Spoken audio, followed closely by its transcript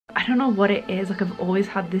I don't know what it is, like I've always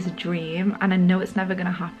had this dream and I know it's never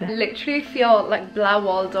gonna happen. I literally feel like Blair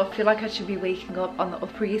Waldorf, feel like I should be waking up on the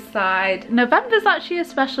Upper East Side. November's actually a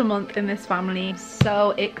special month in this family. I'm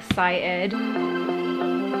so excited.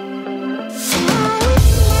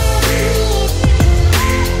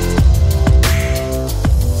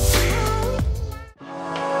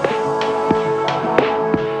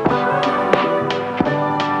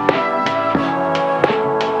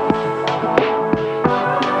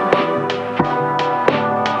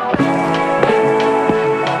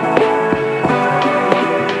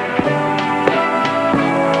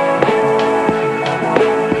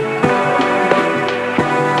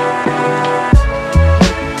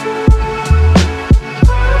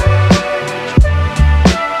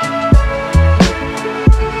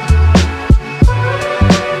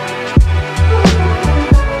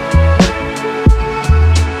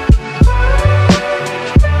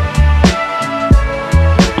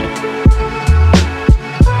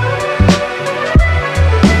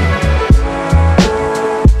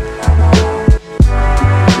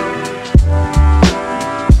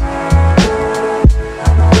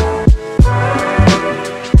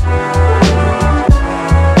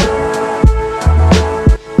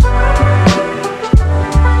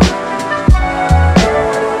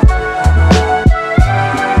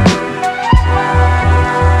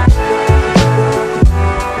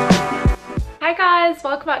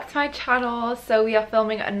 Welcome back to my channel. So we are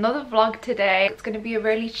filming another vlog today. It's going to be a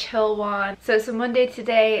really chill one. So it's a Monday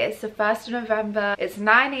today, it's the 1st of November, it's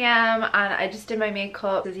 9 AM and I just did my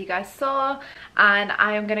makeup as you guys saw, and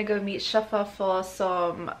I am going to go meet Zahra for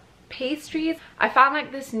some pastries. I found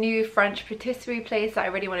like this new French patisserie place that I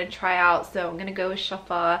really want to try out, so I'm going to go with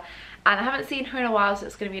Zahra. And I haven't seen her in a while, so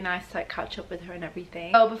it's going to be nice to like catch up with her and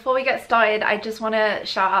everything. So before we get started, I just want to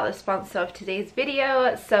shout out the sponsor of today's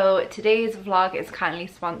video. So today's vlog is kindly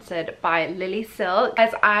sponsored by Lily Silk.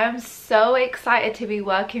 As I am so excited to be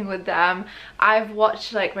working with them. I've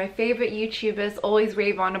watched like my favorite YouTubers always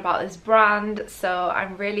rave on about this brand, so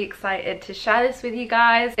I'm really excited to share this with you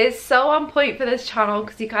guys. It's so on point for this channel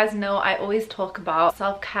because you guys know I always talk about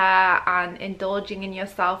self-care and indulging in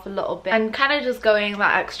yourself a little bit and kind of just going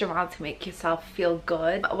that extra mile to make yourself feel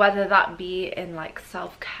good, whether that be in like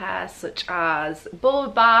self-care such as bubble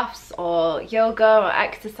baths or yoga or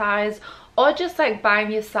exercise, or just like buying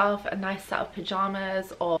yourself a nice set of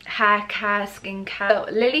pajamas or hair care, skincare.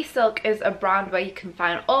 So Lily Silk is a brand where you can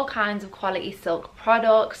find all kinds of quality silk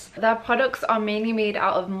products. Their products are mainly made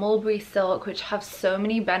out of mulberry silk, which have so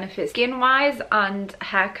many benefits skin wise and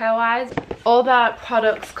hair care wise. All their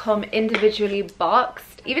products come individually boxed.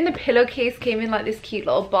 Even the pillowcase came in like this cute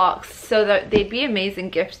little box, so that they'd be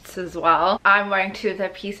amazing gifts as well. I'm wearing two of their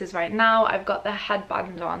pieces right now. I've got their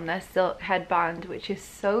headband on, their silk headband, which is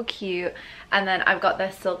so cute. And then I've got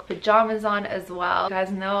their silk pajamas on as well. You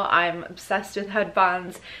guys know I'm obsessed with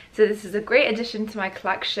headbands, so this is a great addition to my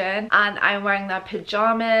collection. And I'm wearing their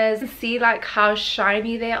pajamas. See like how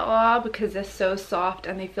shiny they are because they're so soft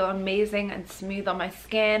and they feel amazing and smooth on my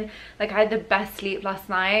skin. Like I had the best sleep last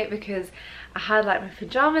night because I had like my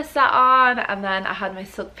pajamas set on, and then I had my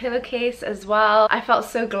silk pillowcase as well. I felt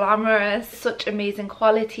so glamorous, such amazing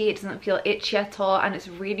quality. It doesn't feel itchy at all, and it's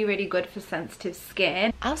really, really good for sensitive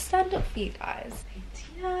skin. I'll stand up for you guys.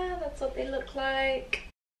 Yeah, that's what they look like.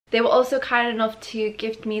 They were also kind enough to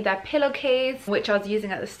gift me their pillowcase, which I was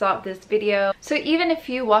using at the start of this video. So even if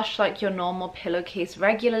you wash like your normal pillowcase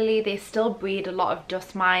regularly, they still breed a lot of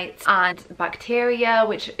dust mites and bacteria,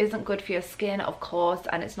 which isn't good for your skin, of course,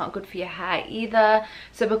 and it's not good for your hair either.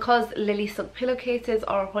 So because Lily Silk pillowcases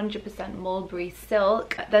are 100% mulberry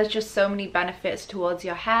silk, there's just so many benefits towards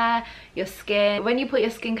your hair, your skin. When you put your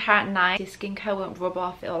skincare at night, your skincare won't rub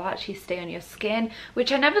off, it'll actually stay on your skin,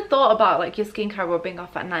 which I never thought about, like your skincare rubbing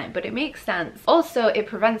off at night, but it makes sense. Also, it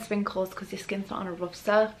prevents wrinkles because your skin's not on a rough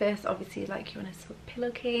surface, obviously like you're in a silk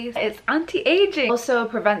pillowcase. It's anti-aging. Also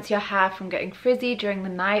prevents your hair from getting frizzy during the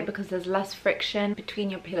night because there's less friction between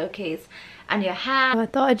your pillowcase and your hair. I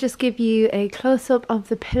thought I'd just give you a close-up of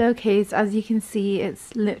the pillowcase. As you can see,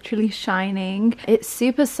 it's literally shining. It's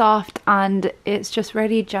super soft and it's just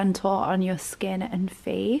really gentle on your skin and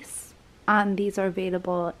face. And these are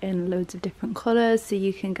available in loads of different colors, so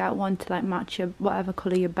you can get one to like match your whatever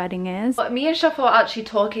color your bedding is. But me and Zahra were actually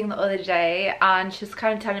talking the other day, and she's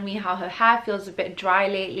kind of telling me how her hair feels a bit dry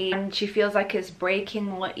lately and she feels like it's breaking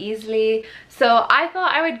more easily. So I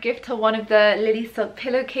thought I would gift her one of the Lily Silk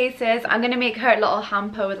pillowcases. I'm gonna make her a little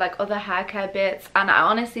hamper with like other hair care bits, and I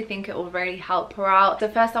honestly think it will really help her out. So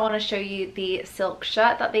first I want to show you the silk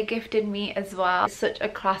shirt that they gifted me as well. It's such a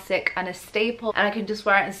classic and a staple, and I can just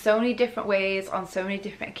wear it in so many different different ways on so many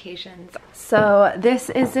different occasions. So this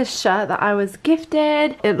is this shirt that I was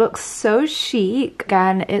gifted. It looks so chic.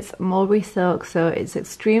 Again, it's mulberry silk, so it's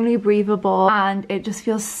extremely breathable and it just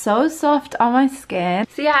feels so soft on my skin.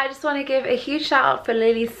 So yeah, I just want to give a huge shout out for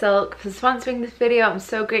Lily Silk for sponsoring this video. I'm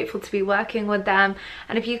so grateful to be working with them,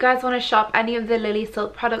 and if you guys want to shop any of the Lily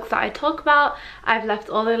Silk products that I talk about, I've left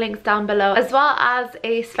all the links down below, as well as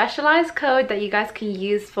a specialized code that you guys can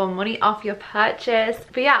use for money off your purchase.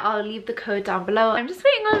 But yeah, I'll leave the code down below. I'm just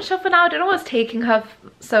waiting on Shopper now. I don't know what's taking her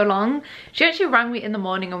so long. She actually rang me in the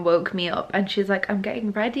morning and woke me up and she's like, I'm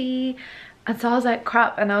getting ready. And so I was like,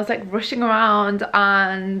 crap, and I was like rushing around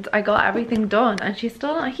and I got everything done and she's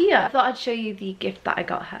still not here. I thought I'd show you the gift that I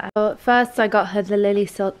got her. So first I got her the Lily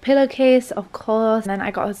Silk pillowcase, of course, and then I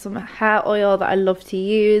got her some hair oil that I love to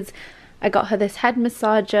use. I got her this head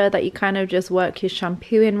massager that you kind of just work your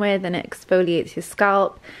shampoo in with and it exfoliates your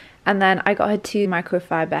scalp. And then I got her 2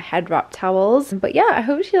 microfiber head wrap towels. But yeah, I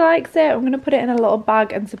hope she likes it. I'm going to put it in a little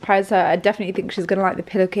bag and surprise her. I definitely think she's going to like the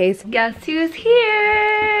pillowcase. Guess who's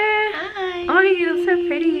here? Hi. Oh, you look so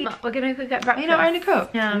pretty. We're going to go get breakfast. Are you not wearing a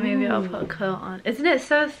coat? Yeah, maybe I'll put a coat on. Isn't it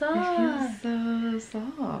so soft? It feels so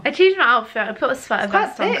soft. I changed my outfit. I put a sweater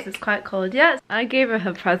vest on because it's quite cold. Yes, I gave her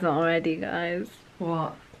her present already, guys.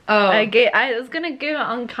 What? Oh. I was going to give it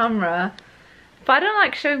on camera. But I don't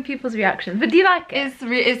like showing people's reactions. But do you like it?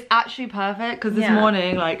 It's actually perfect because this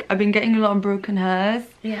morning, like, I've been getting a lot of broken hairs.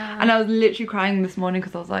 Yeah. And I was literally crying this morning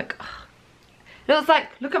because I was like, ugh. It looks like,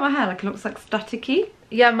 look at my hair, like it looks like staticky.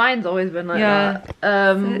 Yeah, mine's always been like that.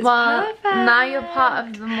 So well, perfect. now you're part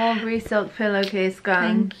of the mulberry silk pillowcase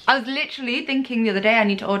gang. I was literally thinking the other day I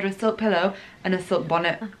need to order a silk pillow and a silk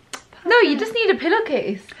bonnet. No, you just need a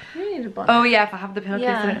pillowcase. You need a bonnet. Oh yeah, if I have the pillowcase,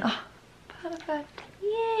 Yeah. then perfect.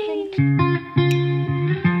 Yay.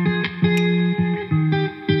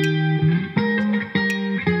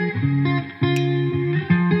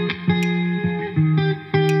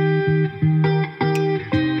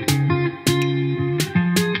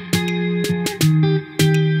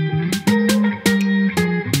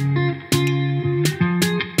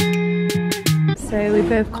 So we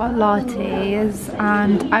both got lattes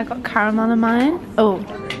and I got caramel in mine. Oh,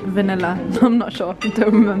 vanilla. I'm not sure. I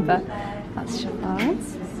don't remember. That's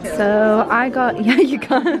Shabazz. So I got, yeah, you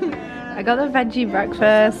can. I got the veggie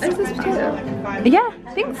breakfast. Is this potato? Yeah,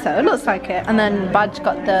 I think so. It looks like it. And then Badge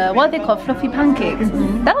got the, what are they called? Fluffy pancakes.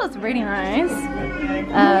 That looks really nice.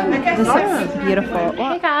 This looks beautiful.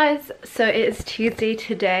 Hey guys, so it is Tuesday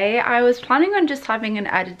today. I was planning on just having an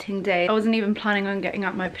editing day. I wasn't even planning on getting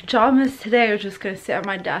out my pajamas today. I was just going to sit at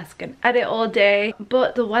my desk and edit all day.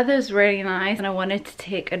 But the weather's really nice and I wanted to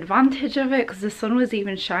take advantage of it because the sun was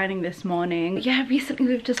even shining this morning. Yeah, recently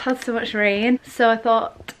we've just had so much rain. So I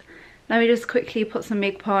thought, let me just quickly put some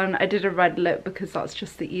makeup on. I did a red lip because that's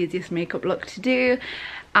just the easiest makeup look to do.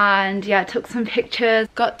 And yeah, I took some pictures.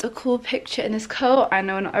 Got a cool picture in this coat. I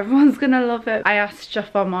know not everyone's gonna love it. I asked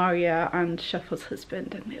Shafar, Maria and Shafar's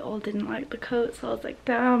husband and they all didn't like the coat. So I was like,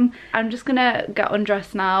 damn. I'm just gonna get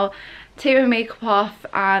undressed now, take my makeup off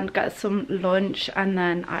and get some lunch, and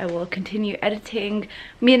then I will continue editing.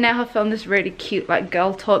 Me and Neha filmed this really cute like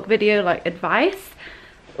girl talk video, like advice.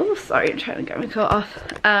 Oh, sorry, I'm trying to get my coat off.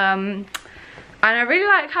 And I really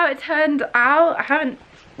like how it turned out. I haven't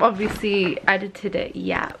obviously edited it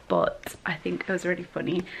yet, but I think it was really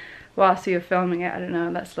funny whilst we were filming it. I don't know,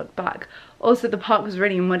 let's look back. Also, the park was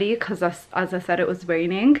really muddy because, as I said, it was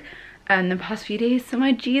raining. And the past few days, so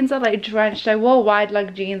my jeans are like drenched. I wore wide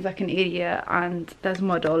leg jeans like an idiot and there's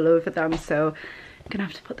mud all over them, so gonna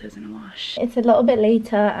have to put those in a wash. It's a little bit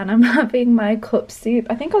later and I'm having my cup soup.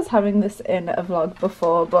 I think I was having this in a vlog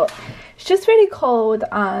before, but it's just really cold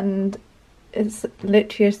and it's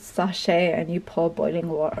literally a sachet and you pour boiling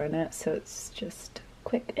water in it, so it's just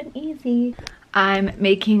quick and easy. I'm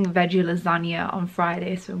making veggie lasagna on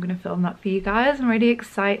Friday, so I'm going to film that for you guys. I'm really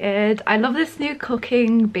excited. I love this new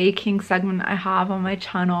cooking, baking segment I have on my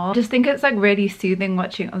channel. I just think it's like really soothing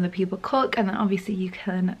watching other people cook, and then obviously you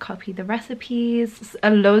can copy the recipes.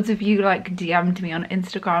 And loads of you like DM'd me on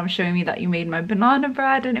Instagram showing me that you made my banana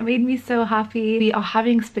bread and it made me so happy. We are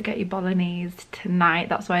having spaghetti bolognese tonight.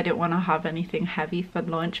 That's why I didn't want to have anything heavy for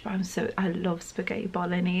lunch, but I love spaghetti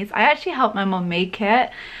bolognese. I actually helped my mom make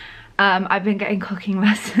it. I've been getting cooking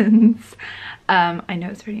lessons. I know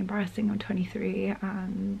it's really embarrassing. I'm 23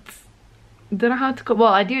 and don't know how to cook.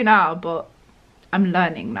 Well, I do now, but I'm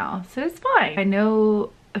learning now, so it's fine. I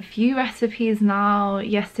know a few recipes now.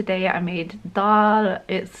 Yesterday I made dal.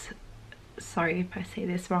 It's, sorry if I say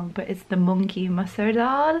this wrong, but it's the mungi masoor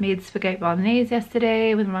dal. Made spaghetti bolognese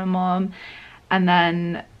yesterday with my mom, and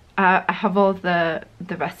then I have all the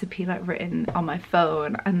recipe like written on my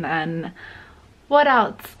phone. And then what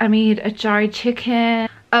else? I made a jarry chicken.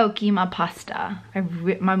 Oh, keema pasta.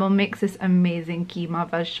 My mum makes this amazing keema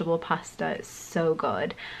vegetable pasta. It's so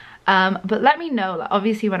good. But let me know, like,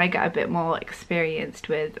 obviously when I get a bit more experienced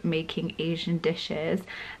with making Asian dishes,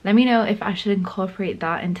 let me know if I should incorporate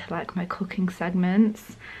that into like my cooking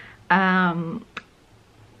segments.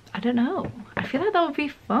 I don't know, I feel like that would be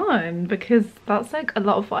fun because that's like a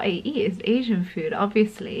lot of what I eat is Asian food,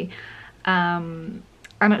 obviously. And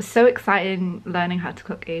it's so exciting learning how to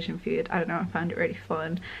cook Asian food. I don't know, I found it really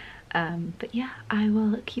fun. But yeah, I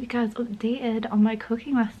will keep you guys updated on my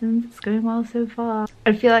cooking lessons. It's going well so far.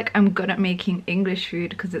 I feel like I'm good at making English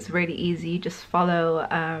food because it's really easy, just follow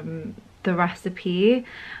the recipe.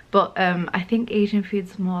 But I think Asian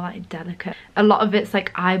food's more like delicate. A lot of it's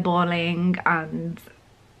like eyeballing and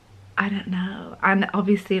I don't know, and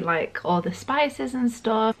obviously like all the spices and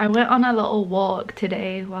stuff. I went on a little walk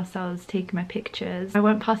today whilst I was taking my pictures. I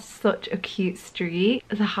went past such a cute street.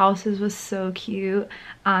 The houses were so cute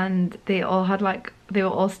and they all had like, they were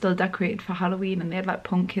all still decorated for Halloween and they had like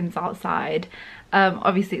pumpkins outside.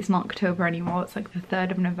 Obviously it's not October anymore, it's like the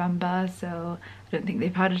 3rd of November, so I don't think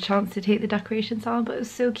they've had a chance to take the decorations down, but it was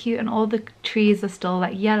so cute and all the trees are still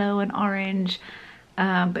like yellow and orange.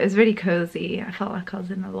 But it was really cozy. I felt like I was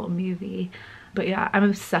in a little movie. But yeah, I'm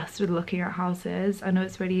obsessed with looking at houses. I know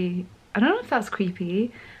it's really, I don't know if that's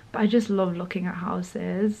creepy, but I just love looking at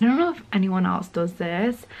houses. I don't know if anyone else does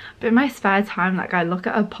this, but in my spare time, like I look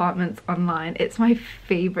at apartments online. It's my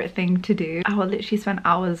favorite thing to do. I will literally spend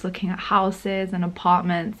hours looking at houses and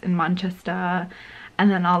apartments in Manchester, and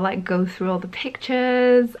then I'll like go through all the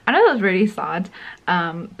pictures. I know that's really sad,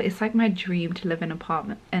 but it's like my dream to live in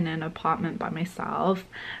an apartment by myself.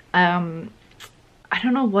 I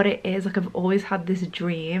don't know what it is, like I've always had this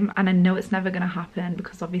dream and I know it's never gonna happen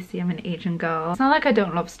because obviously I'm an Asian girl. It's not like I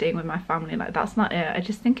don't love staying with my family, like that's not it. I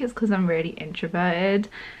just think it's because I'm really introverted.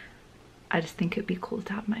 I just think it'd be cool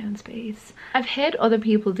to have my own space. I've heard other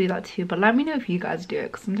people do that too, but let me know if you guys do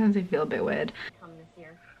it because sometimes I feel a bit weird.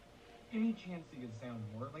 Any chance you could sound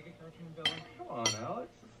more like a cartoon villain? Come on, Alex.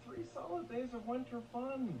 It's 3 solid days of winter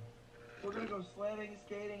fun. We're gonna go sledding,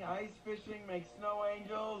 skating, ice fishing, make snow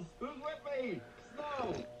angels. Who's with me?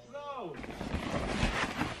 Snow! Snow!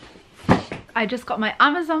 I just got my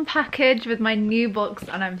Amazon package with my new books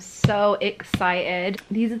and I'm so excited.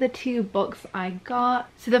 These are the 2 books I got.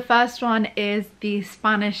 So the first one is The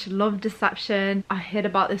Spanish Love Deception. I heard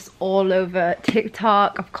about this all over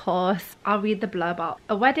TikTok, of course. I'll read the blurb out.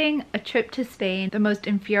 A wedding, a trip to Spain, the most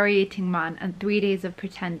infuriating man, and 3 days of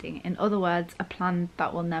pretending. In other words, a plan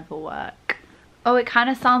that will never work. Oh, it kind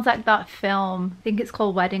of sounds like that film. I think it's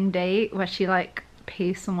called Wedding Date, where she like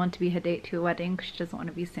pays someone to be her date to a wedding because she doesn't want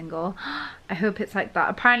to be single. I hope it's like that.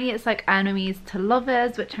 Apparently it's like enemies to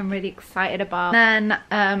lovers, which I'm really excited about. Then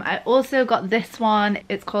I also got this one.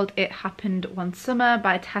 It's called It Happened One Summer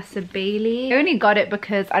by Tessa Bailey. I only got it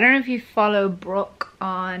because I don't know if you follow Brooke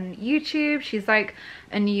on YouTube. She's like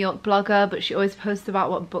a New York blogger, but she always posts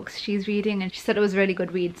about what books she's reading and she said it was a really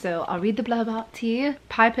good read, so I'll read the blurb out to you.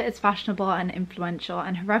 Piper is fashionable and influential,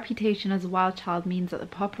 and her reputation as a wild child means that the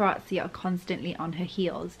paparazzi are constantly on her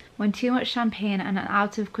heels. When too much champagne and an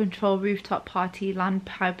out-of-control rooftop party land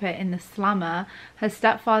Piper in the slammer, her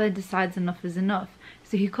stepfather decides enough is enough.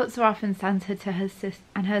 So he cuts her off and sends her to her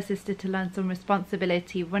sister to learn some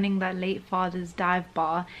responsibility running their late father's dive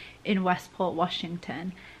bar in Westport,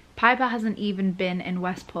 Washington. Piper hasn't even been in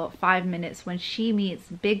Westport 5 minutes when she meets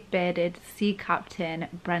big-bearded sea captain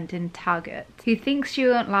Brendan Taggart, who thinks she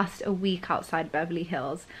won't last a week outside Beverly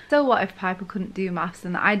Hills. So what if Piper couldn't do maths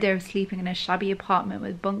and the idea of sleeping in a shabby apartment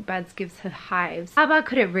with bunk beds gives her hives? How bad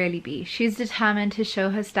could it really be? She's determined to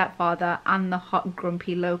show her stepfather and the hot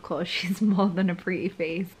grumpy local she's more than a pretty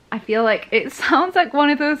face. I feel like it sounds like one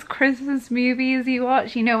of those Christmas movies you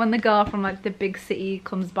watch, you know, when the girl from like the big city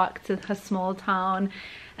comes back to her small town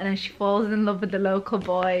and then she falls in love with the local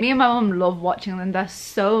boy. Me and my mum love watching them. They're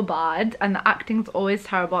so bad and the acting's always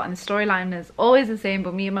terrible and the storyline is always the same,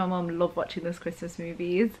 but me and my mum love watching those Christmas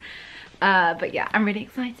movies. But yeah, I'm really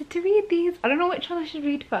excited to read these. I don't know which one I should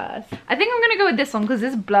read first. I think I'm gonna go with this one because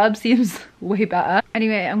this blurb seems way better.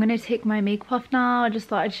 Anyway, I'm gonna take my makeup off now. I just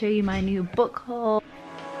thought I'd show you my new book haul.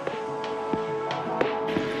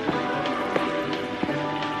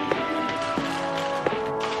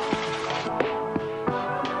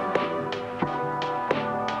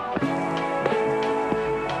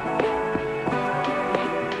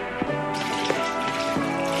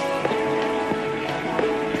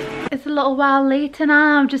 a little while later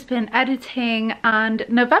now. I've just been editing, and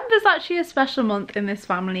November's actually a special month in this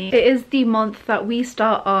family. It is the month that we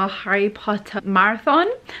start our Harry Potter marathon.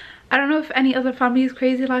 I don't know if any other family is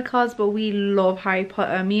crazy like ours, but we love Harry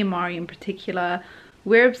Potter, me and Mari in particular.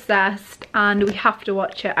 We're obsessed and we have to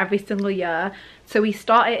watch it every single year. So we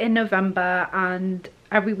start it in November, and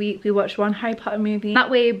every week we watch one Harry Potter movie. That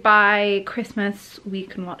way by Christmas we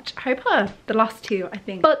can watch Harry Potter, the last two I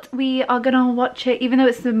think. But we are gonna watch it even though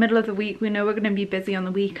it's the middle of the week. We know we're gonna be busy on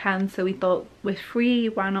the weekend, so we thought we're free,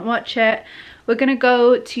 why not watch it? We're gonna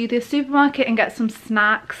go to the supermarket and get some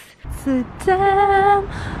snacks. It's a damn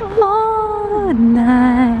long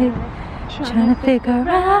night trying to figure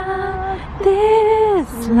out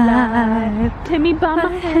this life. Take me by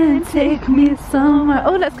my hand, take me somewhere.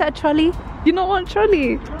 Oh, let's get a trolley. You don't want a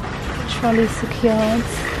trolley? Trolley secured.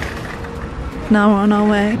 Now we're on our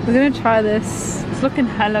way. We're gonna try this. It's looking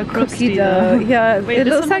hella Cookie crusty dough. Yeah, Wait, it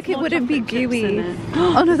looks like it wouldn't be gooey.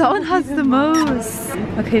 Oh no, that one has the most.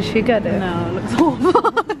 Okay, should we get it? No, it looks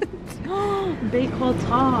awful. Bakewell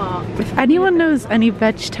tart. If anyone knows any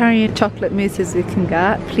vegetarian chocolate mousses we can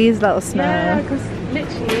get, please let us know. Yeah, because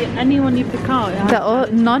literally anyone you pick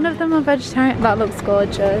out. None of them are vegetarian. That looks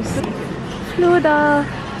gorgeous. Florida.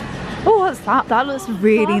 Oh, what's that? That looks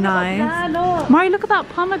really nice. Look. Mari, look at that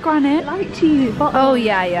pomegranate. Lychee. Oh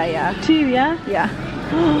yeah. Two, yeah? Yeah.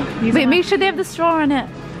 Wait, make sure they have the straw in it.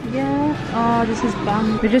 Yeah. Oh, this is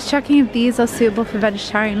bang. We're just checking if these are suitable for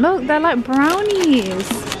vegetarian. Look, they're like brownies.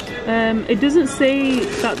 It doesn't say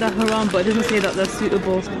that they're haram, but it doesn't say that they're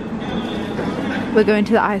suitable. We're going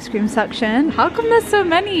to the ice cream section. How come there's so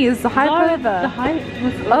many? Is the hype over? The hype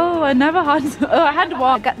was over. Oh, I never had. Oh, I had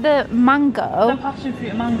one. I got the mango. The passion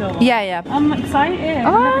fruit mango one. Yeah. I'm excited.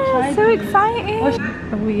 Oh, so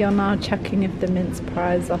exciting. We are now checking if the mince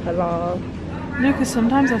pies are halal. No, because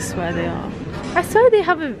sometimes I swear they are. I saw they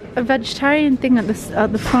have a vegetarian thing at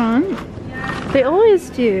the front. They always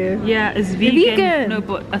do. Yeah, it's vegan. No,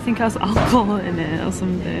 but I think it has alcohol in it or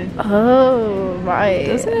something. Oh, right.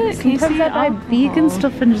 Does it? Sometimes I buy vegan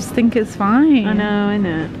stuff and just think it's fine. I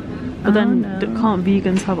know. But then can't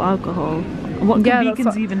vegans have alcohol? What can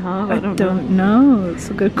vegans even have? I don't know. It's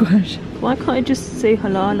a good question. Why can't I just say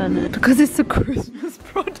halal on it? Because it's a Christmas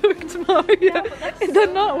product, Maria.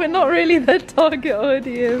 We're not really the target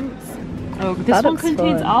audience. Oh, this one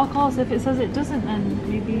contains alcohol, so if it says it doesn't, then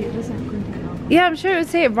maybe it doesn't contain alcohol. Yeah, I'm sure it would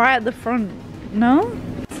say it right at the front. No?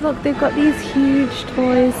 So look, they've got these huge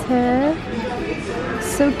toys here.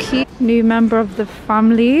 So cute. New member of the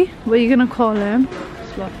family. What are you gonna call him?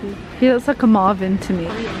 Fluffy. He looks like a Marvin to me.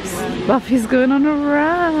 Fluffy's going on a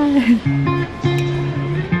ride.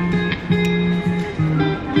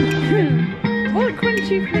 What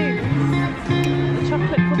crunchy flakes? The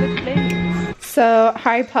chocolate covered flakes. So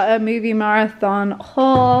Harry Potter movie marathon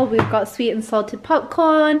haul. We've got sweet and salted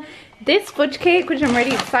popcorn. This fudge cake, which I'm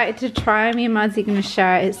really excited to try. Me and Mads are going to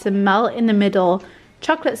share it. It's a melt in the middle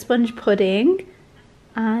chocolate sponge pudding.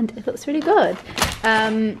 And it looks really good.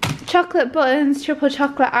 Chocolate buttons, triple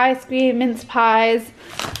chocolate ice cream, mince pies.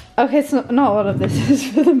 Okay, so not all of this is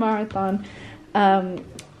for the marathon.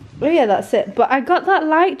 Oh yeah, that's it. But I got that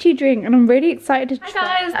lychee drink and I'm really excited to try.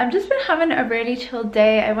 Hi guys, I've just been having a really chill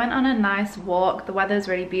day. I went on a nice walk. The weather's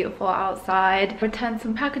really beautiful outside. Returned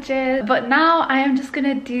some packages. But now I'm just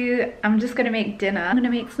gonna make dinner. I'm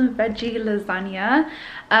gonna make some veggie lasagna.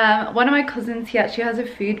 One of my cousins, he actually has a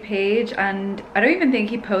food page and I don't even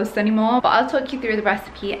think he posts anymore, but I'll talk you through the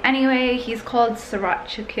recipe anyway. He's called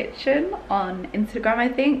Sriracha Kitchen on Instagram, I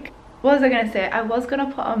think. What was I gonna say? I was gonna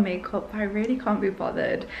put on makeup, but I really can't be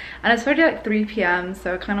bothered. And it's already like 3 p.m,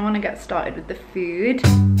 so I kind of want to get started with the food.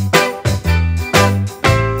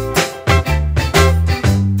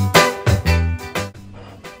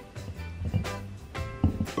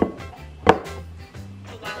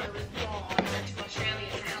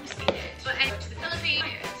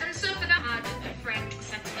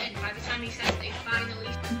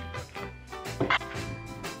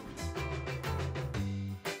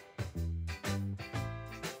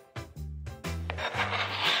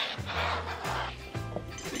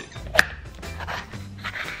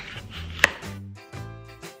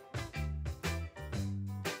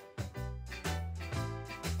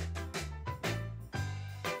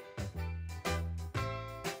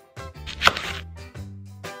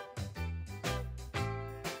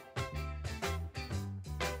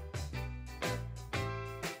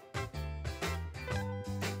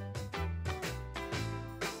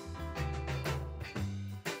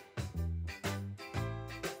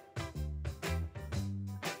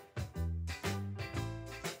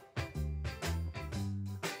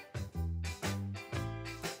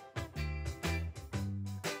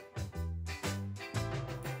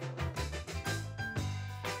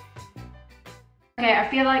 Okay, I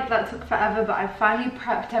feel like that took forever, but I finally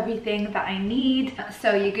prepped everything that I need.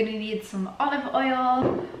 So you're gonna need some olive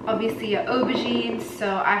oil, obviously your aubergines.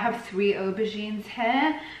 So I have 3 aubergines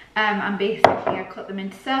here. And basically I cut them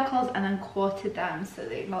into circles and then quartered them so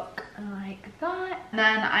they look like that. And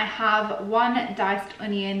then I have 1 diced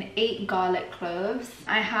onion, 8 garlic cloves.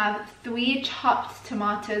 I have 3 chopped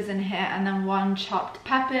tomatoes in here and then 1 chopped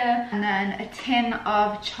pepper, and then a tin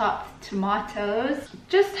of chopped tomatoes.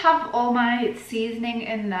 Just have all my seasoning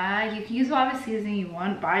in there. You can use whatever seasoning you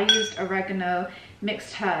want, but I used oregano,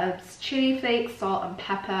 mixed herbs, chili flakes, salt and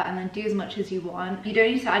pepper, and then do as much as you want. You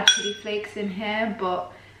don't need to add chili flakes in here,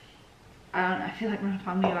 but I don't know, I feel like my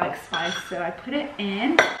family likes spice, so I put it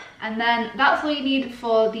in. And then that's all you need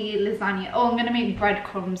for the lasagna. Oh, I'm gonna make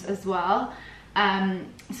breadcrumbs as well.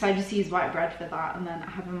 So I just use white bread for that, and then I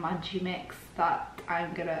have a Maggi mix that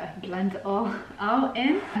I'm gonna blend it all out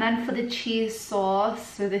in. And then for the cheese sauce,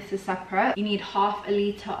 so this is separate, you need ½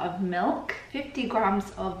 liter of milk, 50 grams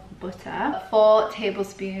of butter, 4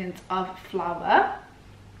 tablespoons of flour,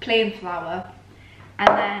 plain flour,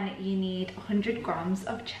 and then you need 100 grams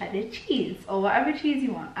of cheddar cheese, or whatever cheese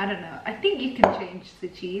you want. I don't know, I think you can change the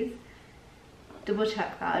cheese. Double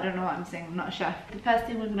check that, I don't know what I'm saying, I'm not a chef. The first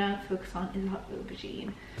thing we're gonna focus on is our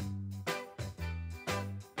aubergine.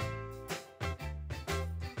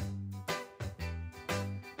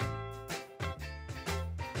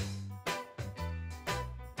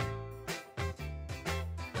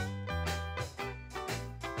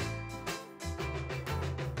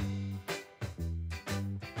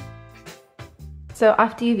 So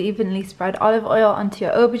after you've evenly spread olive oil onto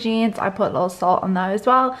your aubergines, I put a little salt on there as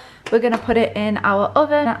well. We're gonna put it in our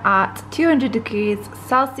oven at 200 degrees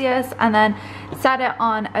Celsius and then set it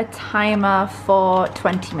on a timer for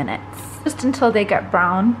 20 minutes, just until they get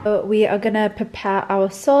brown. So we are gonna prepare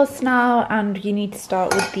our sauce now, and you need to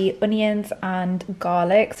start with the onions and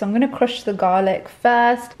garlic. So I'm gonna crush the garlic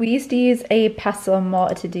first. We used to use a pestle and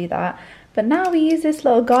mortar to do that, but now we use this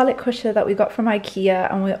little garlic crusher that we got from IKEA,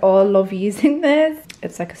 and we all love using this.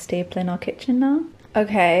 It's like a staple in our kitchen now.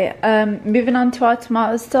 Okay, moving on to our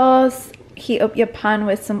tomato sauce. Heat up your pan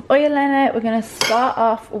with some oil in it. We're gonna start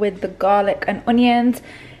off with the garlic and onions.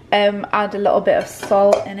 Add a little bit of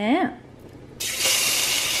salt in it.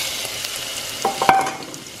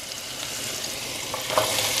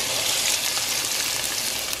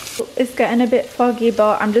 It's getting a bit foggy,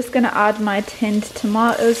 but I'm just gonna add my tinned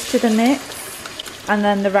tomatoes to the mix, and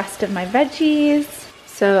then the rest of my veggies.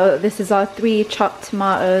 So this is our 3 chopped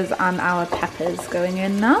tomatoes and our peppers going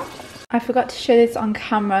in now. I forgot to show this on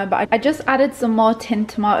camera, but I just added some more tinned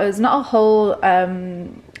tomatoes, not a whole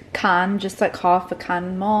can, just like half a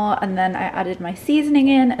can more, and then I added my seasoning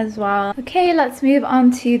in as well. Okay, let's move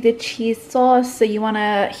on to the cheese sauce. So you want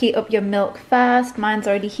to heat up your milk first. Mine's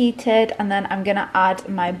already heated, and then I'm gonna add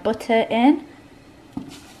my butter in.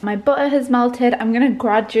 My butter has melted. I'm gonna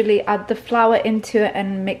gradually add the flour into it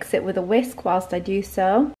and mix it with a whisk whilst I do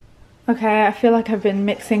so. Okay, I feel like I've been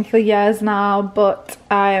mixing for years now, but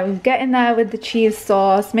I'm getting there with the cheese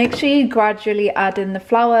sauce. Make sure you gradually add in the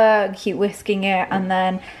flour, keep whisking it, and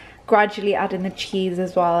then gradually add in the cheese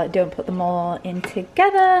as well. Don't put them all in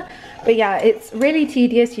together. But yeah, it's really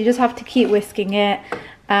tedious. You just have to keep whisking it.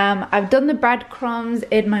 I've done the breadcrumbs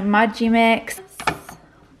in my Maggi mix.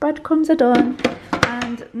 Breadcrumbs are done.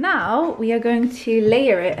 And now we are going to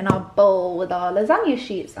layer it in our bowl with our lasagna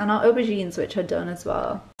sheets and our aubergines, which are done as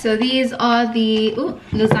well. So these are the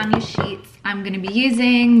lasagna sheets I'm going to be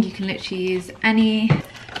using. You can literally use any.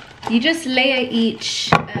 You just layer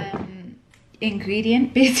each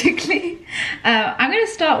ingredient basically. I'm going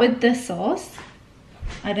to start with the sauce.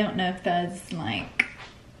 I don't know if there's like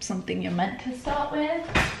something you're meant to start with.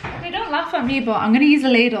 Okay, don't laugh at me, but I'm going to use a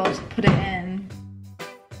ladle to put it in.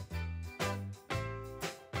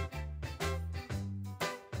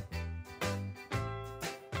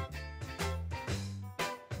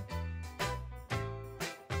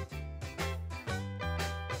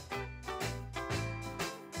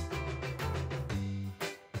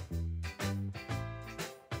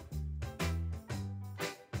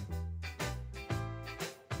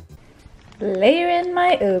 Layer in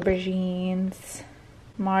my aubergines.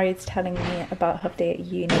 Mari's telling me about her day at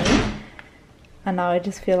uni, and now I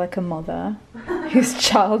just feel like a mother whose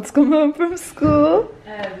child's come home from school.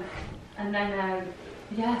 And then,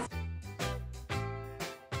 yes.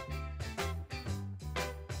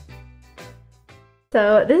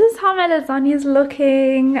 So this is how my lasagna is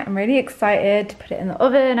looking. I'm really excited to put it in the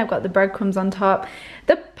oven. I've got the breadcrumbs on top.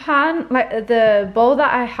 The pan, like the bowl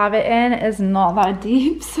that I have it in, is not that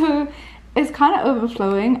deep, so It's kind of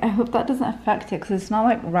overflowing. I hope that doesn't affect it because it's not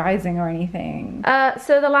like rising or anything.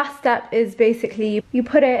 So the last step is basically you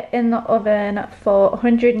put it in the oven for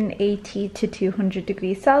 180 to 200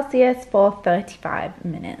 degrees Celsius for 35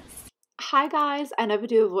 minutes. Hi guys, I never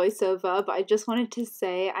do a voiceover, but I just wanted to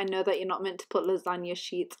say I know that you're not meant to put lasagna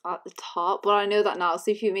sheets at the top. Well, I know that now,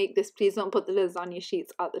 so if you make this, please don't put the lasagna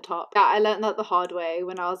sheets at the top. Yeah, I learned that the hard way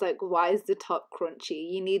when I was like, why is the top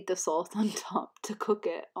crunchy? You need the sauce on top to cook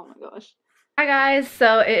it. Oh my gosh. Hi guys,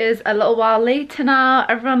 so it is a little while later now.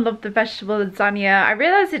 Everyone loved the vegetable lasagna. I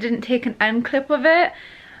realised I didn't take an end clip of it.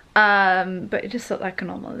 But it just looked like a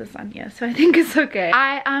normal lasagna, so I think it's okay.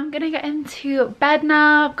 I am gonna get into bed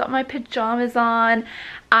now. I've got my pajamas on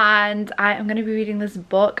and I am gonna be reading this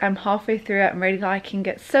book. I'm halfway through it. I'm really liking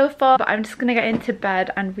it so far, but I'm just gonna get into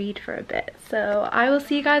bed and read for a bit. So I will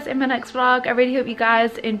see you guys in my next vlog. I really hope you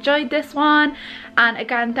guys enjoyed this one, and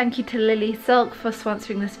again, thank you to Lily Silk for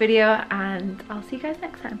sponsoring this video, and I'll see you guys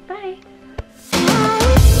next time. Bye.